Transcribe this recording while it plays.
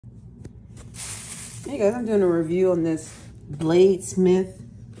Hey guys, I'm doing a review on this Bladesmith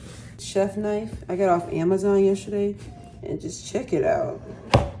chef knife. I got off Amazon yesterday, and just check it out.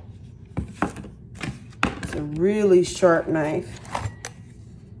 It's a really sharp knife.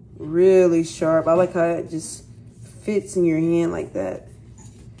 Really sharp. I like how it just fits in your hand like that.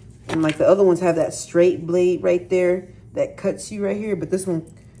 And like the other ones have that straight blade right there that cuts you right here, but this one,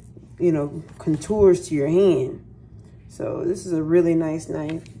 you know, contours to your hand. So this is a really nice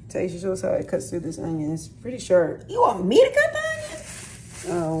knife. Tasia shows how it cuts through this onion. It's pretty sharp. You want me to cut the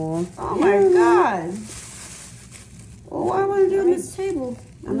onion? Oh my God. Well, why would I do On this? this table.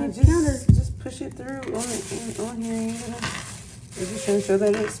 I mean, just push it through on here. You know? I'm just trying to show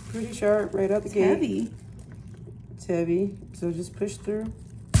that it's pretty sharp right out the gate. Heavy. It's heavy, so just push through.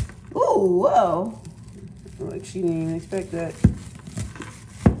 Ooh, whoa. Like she didn't even expect that.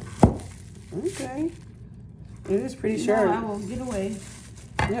 Okay. It is pretty sharp. No, I won't get away.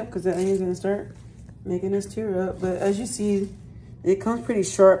 Yep, because the onion's gonna start making this tear up. But as you see, it comes pretty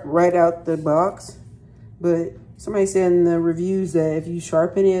sharp right out the box. But somebody said in the reviews that if you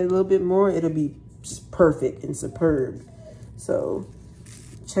sharpen it a little bit more, it'll be just perfect and superb. So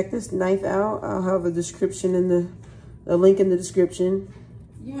check this knife out. I'll have a description in a link in the description.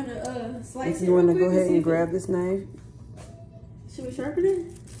 You wanna slice if it? You wanna go ahead and grab this knife. Should we sharpen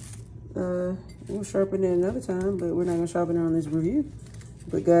it? We'll sharpen it another time, but we're not gonna sharpen it on this review.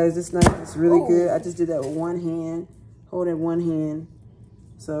 But guys, this knife is really good. I just did that with one hand, holding one hand.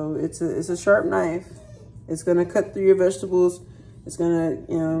 So it's a sharp knife. It's gonna cut through your vegetables. It's gonna,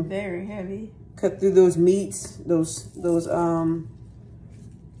 you know, very heavy. Cut through those meats, those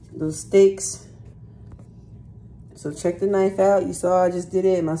steaks. So check the knife out. You saw I just did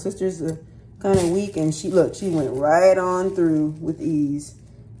it. My sister's kind of weak, and she went right on through with ease.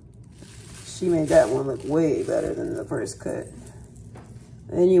 She made that one look way better than the first cut.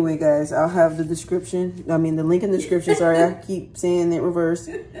 Anyway, guys, I'll have the description. I mean, the link in the description. Sorry, I keep saying it reverse.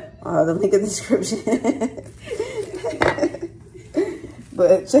 I'll have the link in the description.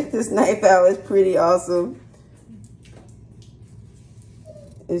 But check this knife out. It's pretty awesome.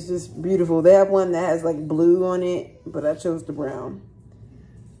 It's just beautiful. They have one that has like blue on it, but I chose the brown.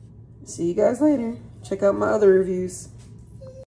 See you guys later. Check out my other reviews.